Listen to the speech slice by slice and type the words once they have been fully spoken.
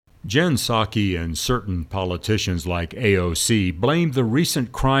Jen Psaki and certain politicians like AOC blame the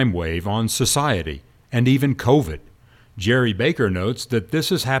recent crime wave on society and even COVID. Jerry Baker notes that this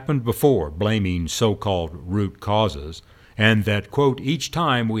has happened before, blaming so-called root causes, and that, quote, each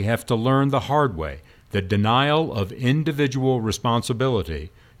time we have to learn the hard way that denial of individual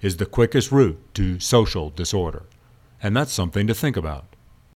responsibility is the quickest route to social disorder. And that's something to think about.